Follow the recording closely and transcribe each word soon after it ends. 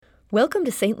Welcome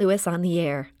to St. Louis on the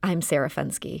Air. I'm Sarah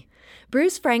Fensky.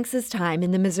 Bruce Franks' time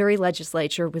in the Missouri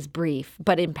legislature was brief,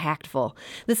 but impactful.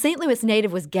 The St. Louis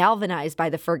native was galvanized by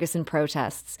the Ferguson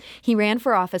protests. He ran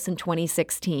for office in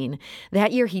 2016.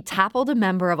 That year, he toppled a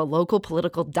member of a local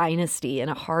political dynasty in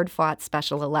a hard-fought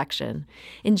special election.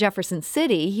 In Jefferson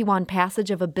City, he won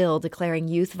passage of a bill declaring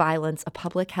youth violence a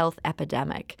public health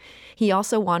epidemic. He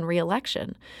also won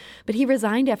re-election. But he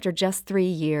resigned after just 3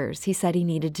 years. He said he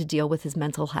needed to deal with his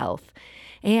mental health.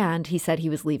 And he said he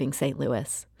was leaving St.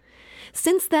 Louis.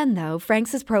 Since then, though,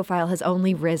 Franks' profile has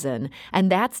only risen,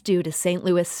 and that's due to St.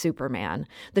 Louis Superman.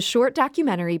 The short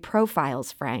documentary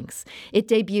profiles Franks. It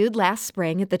debuted last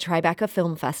spring at the Tribeca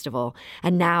Film Festival,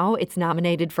 and now it's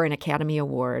nominated for an Academy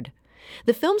Award.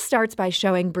 The film starts by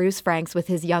showing Bruce Franks with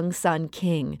his young son,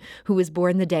 King, who was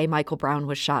born the day Michael Brown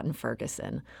was shot in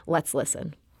Ferguson. Let's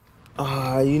listen.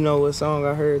 You know what song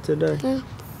I heard today?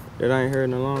 That I ain't heard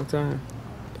in a long time?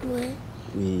 What?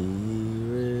 We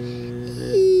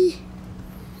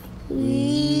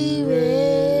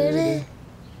ready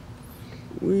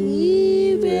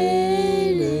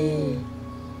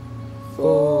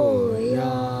for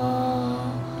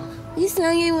y'all. You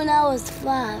sang it when I was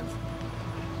 5.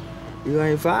 You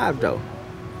ain't 5 though.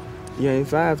 You ain't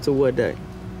 5 to what day?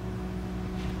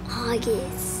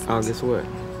 August. August what?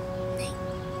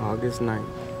 9th. August 9th.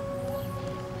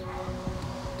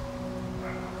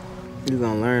 You're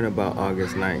gonna learn about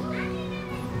August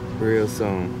 9th real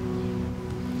soon.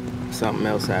 Something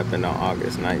else happened on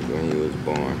August 9th when you was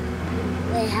born.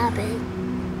 What happened?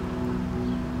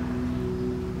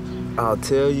 I'll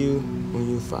tell you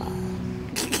when you're 5.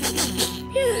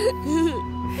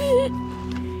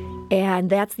 And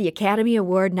that's the Academy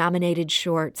Award-nominated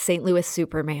short, St. Louis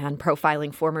Superman,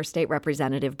 profiling former state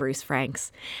representative Bruce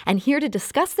Franks. And here to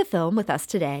discuss the film with us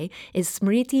today is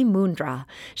Smriti Mundhra.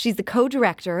 She's the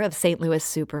co-director of St. Louis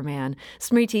Superman.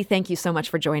 Smriti, thank you so much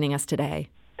for joining us today.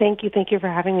 Thank you. Thank you for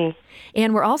having me.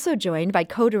 And we're also joined by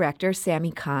co-director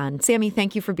Sammy Khan. Sammy,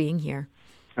 thank you for being here.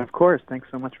 Of course. Thanks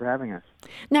so much for having us.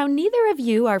 Now, neither of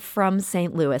you are from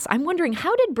St. Louis. I'm wondering,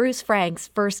 how did Bruce Franks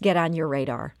first get on your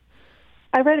radar?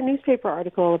 I read a newspaper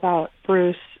article about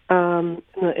Bruce in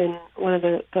one of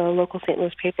the local St.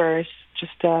 Louis papers.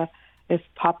 It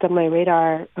popped on my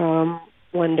radar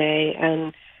one day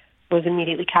and was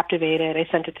immediately captivated. I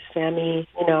sent it to Sammy,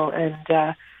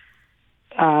 and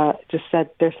just said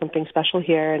there's something special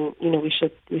here, and we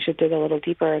should dig a little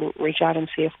deeper and reach out and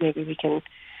see if maybe we can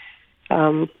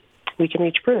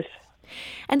reach Bruce.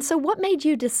 And so, what made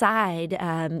you decide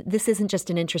this isn't just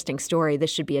an interesting story?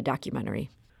 This should be a documentary.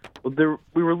 Well,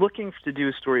 we were looking to do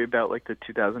a story about the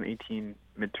 2018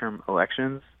 midterm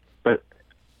elections, but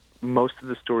most of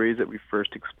the stories that we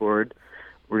first explored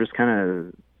were just kind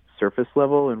of surface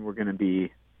level, and were going to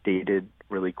be dated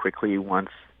really quickly once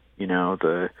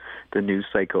the news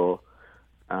cycle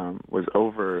was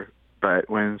over. But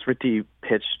when Smriti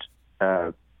pitched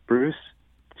Bruce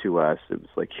to us, it was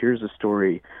like, here's a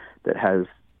story that has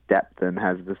depth and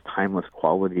has this timeless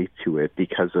quality to it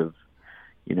because of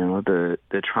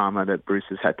the trauma that Bruce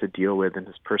has had to deal with in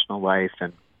his personal life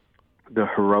and the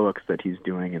heroics that he's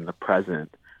doing in the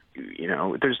present.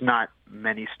 There's not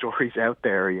many stories out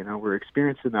there. We're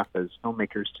experienced enough as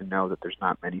filmmakers to know that there's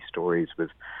not many stories with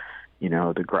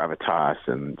the gravitas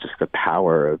and just the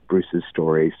power of Bruce's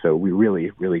story. So we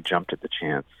really, really jumped at the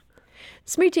chance.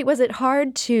 Smriti, was it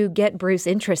hard to get Bruce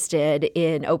interested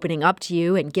in opening up to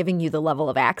you and giving you the level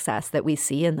of access that we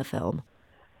see in the film?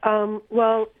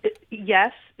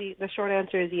 Yes. The short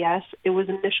answer is yes. It was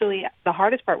initially, the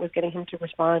hardest part was getting him to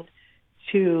respond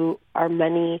to our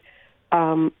many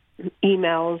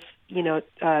emails,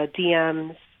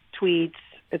 DMs, tweets,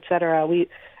 etc.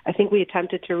 I think we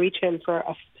attempted to reach him for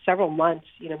several months,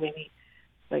 maybe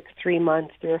 3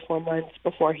 months, 3 or 4 months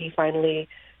before he finally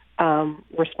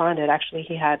responded. Actually,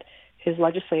 he had his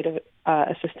legislative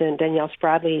assistant, Danielle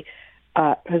Spradley,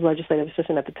 his legislative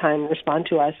assistant at the time, respond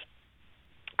to us.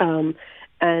 I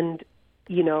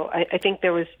think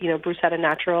there was, Bruce had a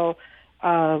natural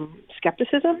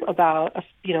skepticism about,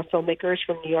 filmmakers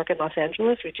from New York and Los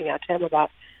Angeles reaching out to him about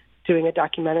doing a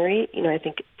documentary. I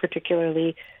think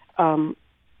particularly,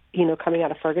 coming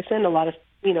out of Ferguson, a lot of,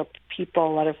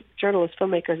 people, a lot of journalists,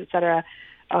 filmmakers, et cetera,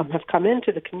 have come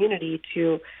into the community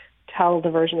to tell the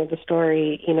version of the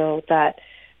story, that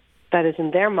is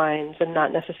in their minds, and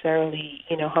not necessarily,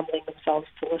 humbling themselves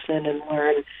to listen and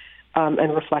learn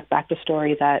and reflect back the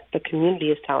story that the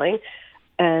community is telling.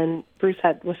 And Bruce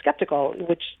was skeptical,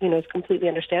 which, is completely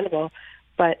understandable.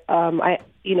 But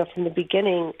from the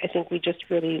beginning, I think we just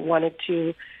really wanted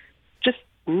to just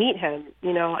meet him,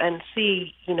 and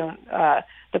see,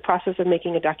 the process of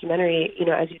making a documentary,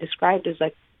 as you described, is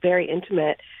like very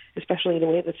intimate, especially the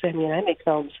way that Sammy and I make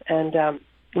films. And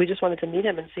we just wanted to meet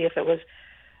him and see if it was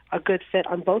a good fit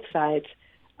on both sides.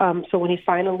 So when he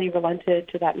finally relented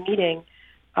to that meeting,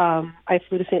 I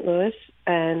flew to St. Louis,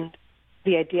 and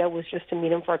the idea was just to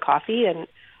meet him for a coffee. And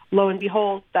lo and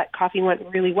behold, that coffee went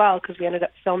really well because we ended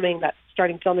up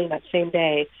starting filming that same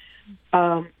day.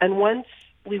 And once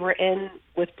we were in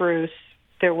with Bruce,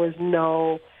 there was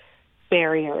no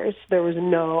barriers. There was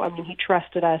he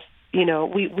trusted us.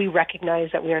 We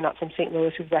recognize that we are not from St.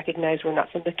 Louis. We recognize we're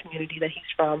not from the community that he's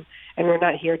from, and we're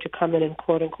not here to come in and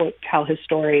quote unquote tell his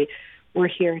story. We're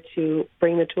here to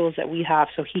bring the tools that we have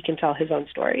so he can tell his own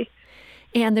story.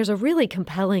 And there's a really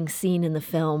compelling scene in the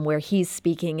film where he's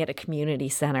speaking at a community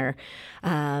center,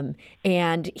 and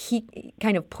he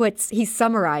he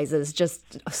summarizes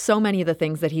just so many of the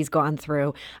things that he's gone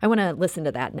through. I want to listen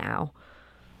to that now.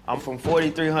 I'm from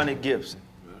 4300 Gibson.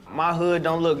 My hood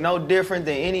don't look no different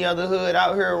than any other hood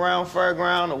out here around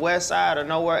Fairground, the West Side, or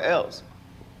nowhere else.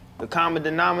 The common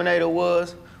denominator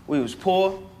was we was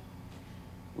poor,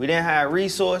 we didn't have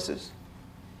resources,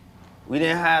 we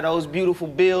didn't have those beautiful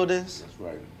buildings. That's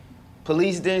right.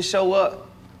 Police didn't show up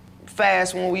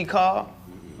fast when we called.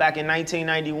 Back in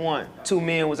 1991, two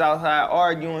men was outside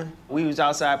arguing. We was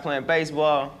outside playing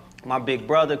baseball. My big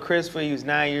brother, Christopher, he was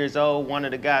 9 years old. One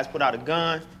of the guys put out a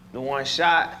gun. The one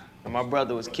shot, and my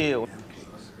brother was killed.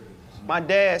 My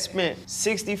dad spent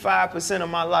 65% of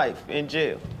my life in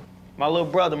jail. My little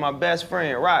brother, my best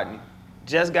friend, Rodney,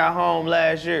 just got home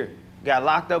last year. Got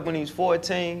locked up when he was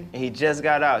 14, and he just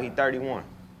got out. He 31.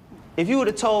 If you would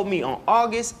have told me on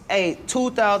August 8,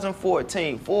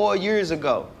 2014, 4 years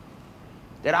ago,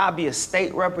 that I'd be a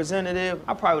state representative,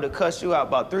 I probably would have cussed you out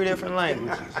about 3 different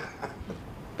languages.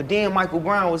 But then Michael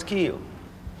Brown was killed.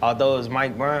 Although it was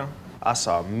Mike Brown, I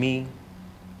saw me,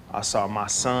 I saw my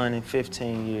son in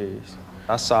 15 years.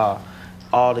 I saw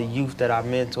all the youth that I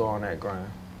mentor on that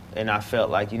ground. And I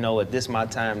felt like, you know what, this is my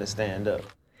time to stand up.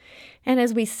 And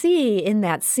as we see in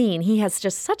that scene, he has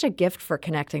just such a gift for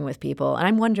connecting with people. And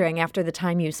I'm wondering, after the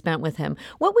time you spent with him,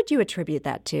 what would you attribute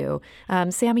that to?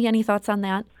 Sammy, any thoughts on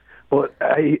that? Well,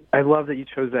 I love that you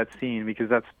chose that scene because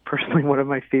that's personally one of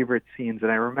my favorite scenes.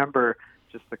 And I remember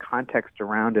just the context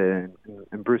around it.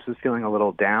 And Bruce was feeling a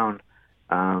little down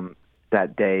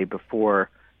that day before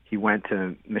he went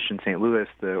to Mission St. Louis,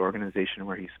 the organization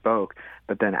where he spoke.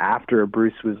 But then after,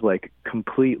 Bruce was like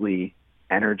completely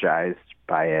energized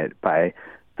by it, by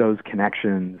those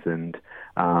connections and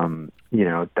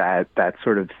that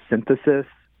sort of synthesis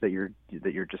that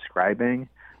you're describing.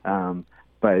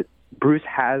 But Bruce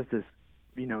has this,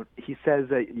 he says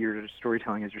that your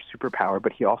storytelling is your superpower,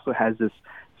 but he also has this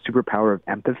superpower of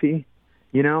empathy,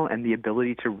 and the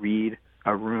ability to read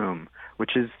a room,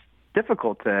 which is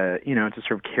difficult to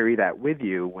sort of carry that with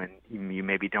you when you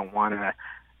maybe don't want to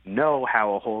know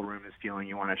how a whole room is feeling.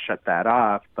 You want to shut that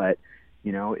off. But,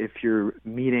 if you're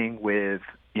meeting with,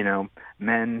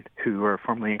 men who are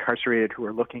formerly incarcerated who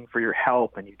are looking for your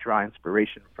help and you draw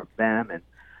inspiration from them and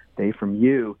they from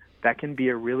you, that can be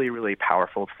a really, really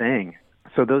powerful thing.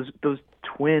 So those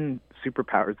twin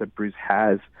superpowers that Bruce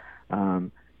has,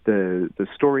 the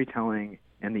storytelling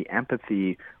and the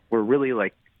empathy were really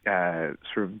like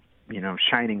sort of,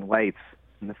 shining lights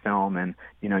in the film. And,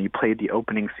 you played the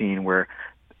opening scene where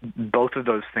both of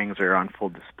those things are on full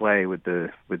display with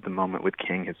the moment with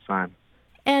King, his son.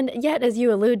 And yet, as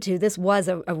you allude to, this was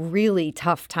a really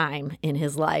tough time in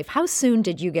his life. How soon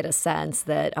did you get a sense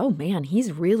that, oh man,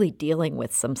 he's really dealing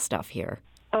with some stuff here?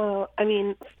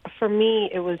 For me,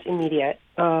 it was immediate.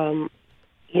 I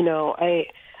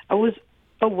was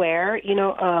aware,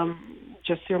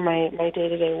 just through my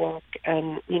day-to-day work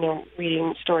and,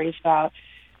 reading stories about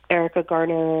Eric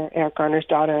Garner's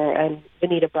daughter, and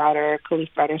Benita Browder, Khalif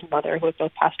Browder's mother, who had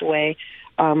both passed away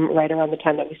right around the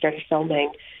time that we started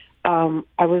filming. I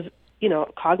was,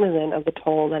 cognizant of the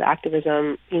toll that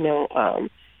activism,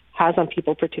 has on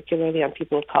people, particularly on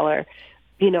people of color.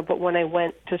 But when I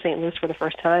went to St. Louis for the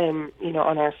first time,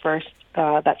 on our first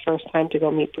time to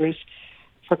go meet Bruce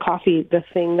for coffee, the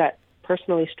thing that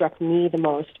personally struck me the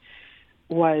most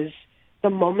was the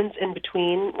moments in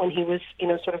between when he was,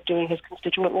 sort of doing his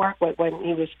constituent work, when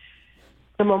he was,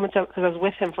 the moments, because I was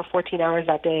with him for 14 hours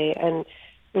that day, and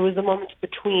it was the moments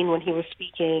between when he was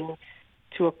speaking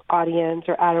to an audience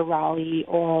or at a rally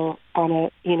or on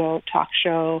a, talk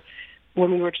show, when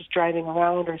we were just driving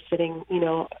around or sitting, in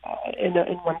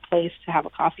one place to have a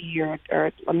coffee or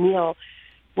a meal,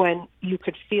 when you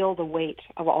could feel the weight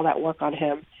of all that work on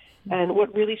him. And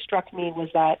what really struck me was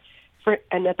that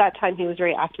and at that time he was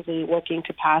very actively working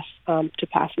to pass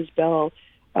his bill,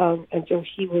 and so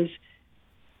he was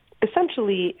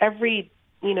essentially every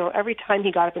time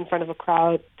he got up in front of a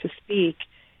crowd to speak,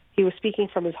 he was speaking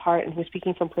from his heart and he was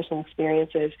speaking from personal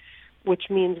experiences, which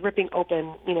means ripping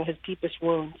open, his deepest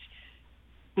wounds,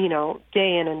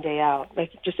 day in and day out.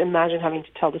 Like, just imagine having to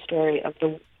tell the story of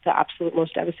the absolute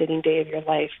most devastating day of your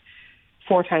life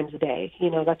 4 times a day.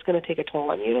 That's going to take a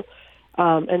toll on you.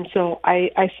 And so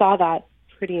I saw that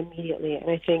pretty immediately, and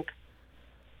I think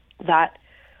that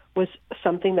was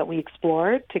something that we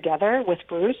explored together with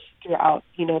Bruce throughout,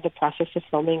 the process of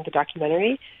filming the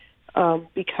documentary,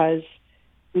 because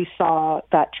we saw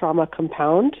that trauma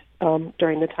compound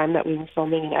during the time that we were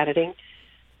filming and editing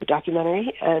the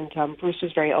documentary, and Bruce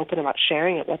was very open about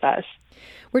sharing it with us.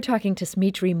 We're talking to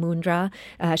Smitri Mundra.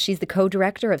 She's the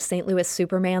co-director of St. Louis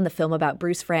Superman, the film about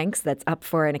Bruce Franks that's up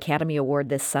for an Academy Award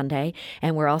this Sunday.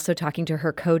 And we're also talking to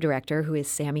her co-director, who is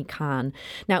Sammy Kahn.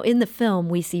 Now, in the film,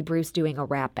 we see Bruce doing a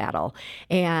rap battle.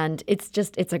 And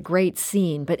it's a great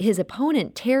scene. But his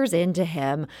opponent tears into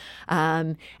him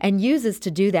and uses to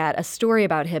do that a story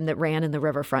about him that ran in the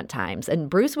Riverfront Times. And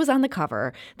Bruce was on the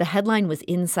cover. The headline was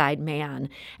Inside Man.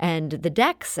 And the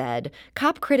deck said,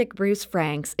 "Cop critic Bruce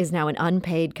Franks is now an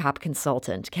unpaid cop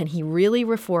consultant. Can he really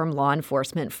reform law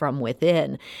enforcement from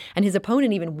within?" And his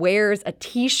opponent even wears a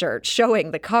T-shirt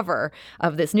showing the cover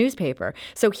of this newspaper.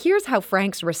 So here's how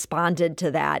Franks responded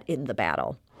to that in the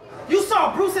battle. You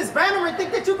saw Bruce's banner and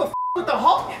think that you could with the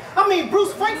Hulk? I mean,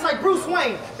 Bruce Franks like Bruce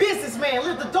Wayne, businessman,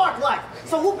 lived a dark life.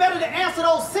 So who better to answer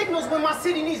those signals when my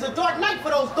city needs a dark night for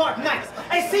those dark nights?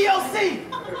 Hey,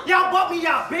 COC, y'all bought me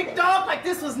y'all big dog like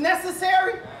this was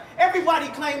necessary? Everybody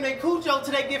claim they Cujo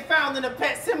till they get found in a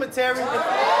pet cemetery.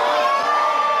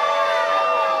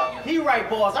 He write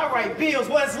balls, I write bills.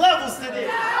 What's levels to this?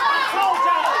 I told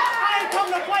y'all, I ain't come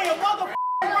to play a motherfucking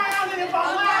around, and if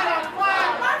I'm lying, I'm fine.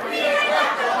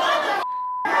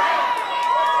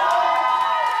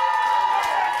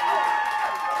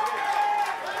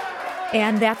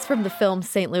 And that's from the film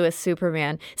St. Louis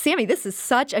Superman. Sammy, this is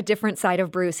such a different side of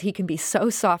Bruce. He can be so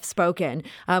soft-spoken.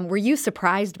 Were you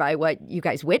surprised by what you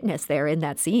guys witnessed there in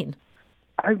that scene?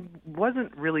 I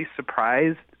wasn't really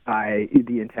surprised by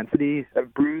the intensity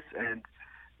of Bruce, and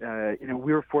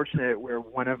we were fortunate where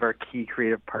one of our key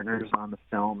creative partners on the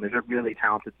film is a really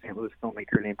talented St. Louis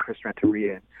filmmaker named Chris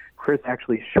Renteria. And Chris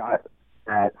actually shot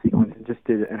that sequence and just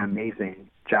did an amazing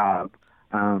job.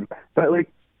 But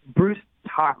Bruce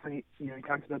talks, and he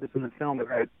talks about this in the film,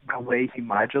 about the way he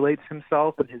modulates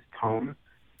himself and his tone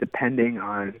depending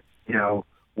on,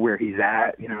 where he's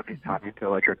at. If he's talking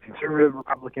to a conservative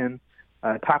Republican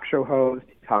talk show host,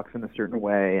 he talks in a certain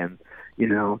way, and,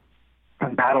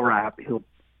 on battle rap, he'll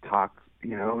talk,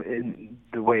 in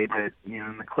the way that,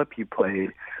 in the clip you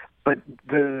played. But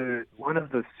one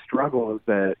of the struggles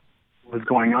that was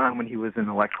going on when he was in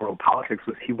electoral politics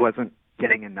was he wasn't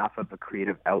getting enough of a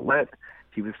creative outlet.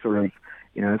 He was sort of,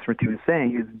 as Ritu was saying,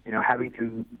 he was, having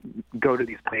to go to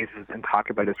these places and talk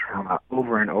about his trauma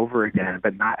over and over again,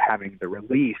 but not having the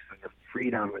release and the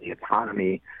freedom and the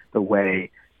autonomy the way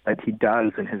that he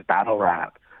does in his battle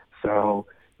rap. So,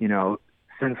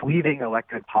 since leaving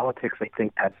elected politics, I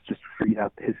think that's just freed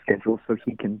up his schedule so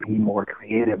he can be more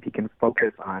creative. He can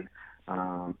focus on,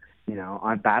 on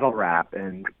battle rap,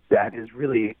 and that is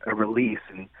really a release.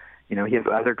 And, he has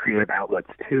other creative outlets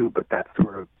too, but that's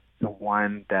sort of the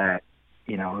one that,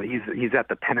 he's at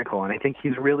the pinnacle. And I think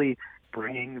he's really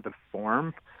bringing the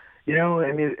form,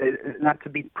 not to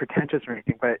be pretentious or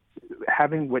anything, but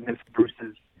having witnessed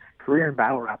Bruce's career in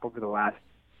battle rap over the last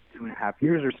 2.5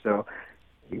 years or so,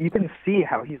 you can see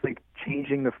how he's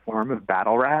changing the form of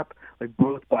battle rap,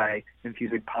 both by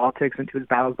infusing politics into his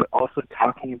battles, but also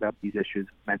talking about these issues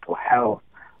of mental health,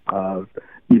 of,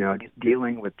 just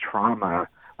dealing with trauma.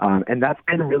 And that's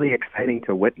been really exciting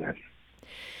to witness.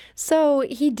 So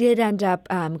he did end up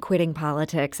quitting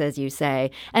politics, as you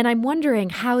say, and I'm wondering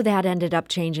how that ended up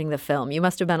changing the film. You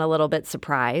must have been a little bit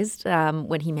surprised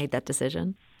when he made that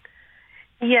decision.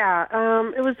 Yeah,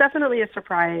 it was definitely a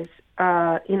surprise.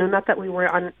 Not that we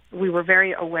were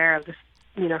very aware of this,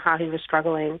 how he was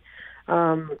struggling.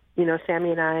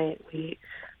 Sammy and I, we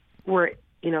were,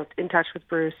 in touch with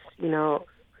Bruce,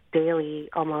 daily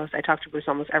almost. I talked to Bruce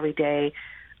almost every day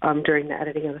during the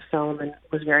editing of the film, and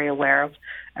was very aware of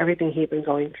everything he'd been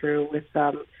going through with,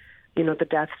 the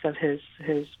deaths of his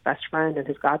best friend and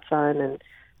his godson, and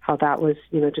how that was,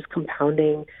 just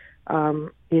compounding,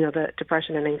 the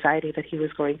depression and anxiety that he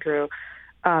was going through.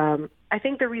 I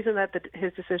think the reason that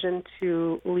his decision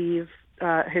to leave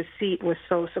his seat was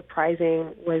so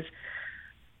surprising was,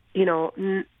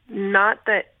 not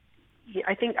that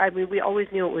we always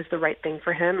knew it was the right thing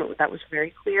for him. That was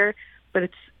very clear. But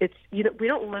it's we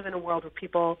don't live in a world where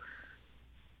people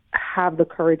have the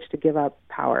courage to give up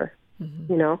power,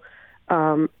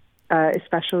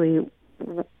 especially,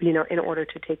 in order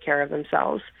to take care of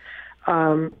themselves.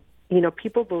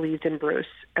 People believed in Bruce,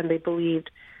 and they believed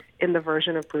in the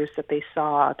version of Bruce that they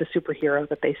saw, the superhero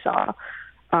that they saw.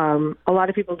 A lot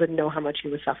of people didn't know how much he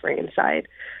was suffering inside.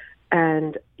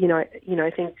 And, I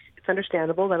think it's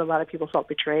understandable that a lot of people felt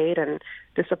betrayed and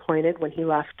disappointed when he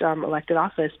left elected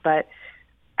office. But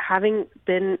having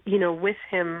been, with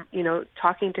him,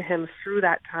 talking to him through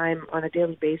that time on a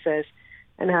daily basis,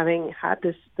 and having had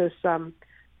this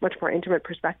much more intimate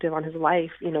perspective on his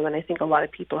life, than I think a lot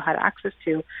of people had access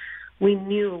to, we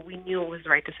knew it was the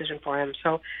right decision for him.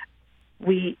 So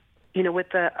we,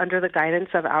 under the guidance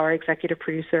of our executive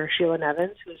producer, Sheila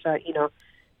Nevins, who's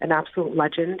an absolute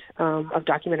legend of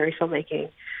documentary filmmaking,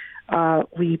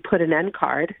 we put an end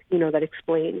card, that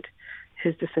explained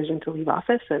his decision to leave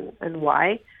office and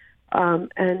why.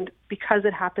 And because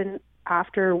it happened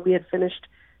after we had finished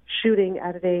shooting,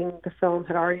 editing, the film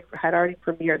had already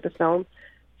premiered the film,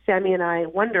 Sammy and I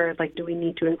wondered, do we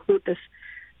need to include this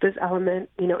element,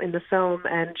 in the film?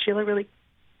 And Sheila really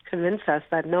convinced us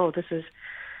that no,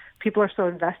 people are so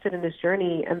invested in this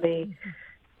journey, and they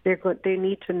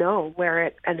need to know where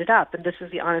it ended up, and this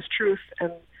is the honest truth.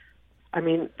 And I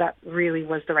mean, that really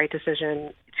was the right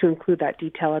decision to include that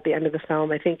detail at the end of the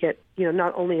film. I think it,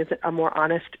 not only is it a more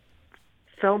honest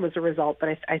film as a result, but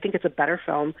I think it's a better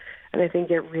film, and I think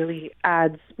it really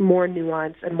adds more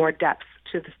nuance and more depth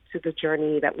to the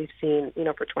journey that we've seen,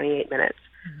 for 28 minutes.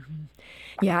 Mm-hmm.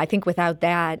 Yeah, I think without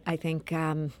that, I think,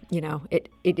 it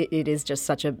is just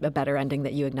such a better ending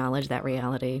that you acknowledge that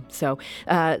reality. So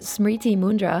Smriti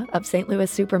Mundra of St. Louis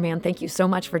Superman, thank you so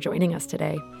much for joining us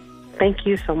today. Thank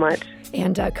you so much.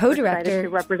 And co-director... Excited to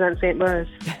represent St. Louis.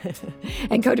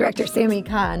 And co-director Sammy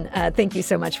Khan, thank you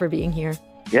so much for being here.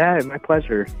 Yeah, my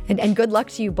pleasure. And good luck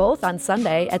to you both on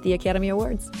Sunday at the Academy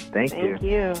Awards. Thank you. Thank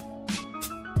you.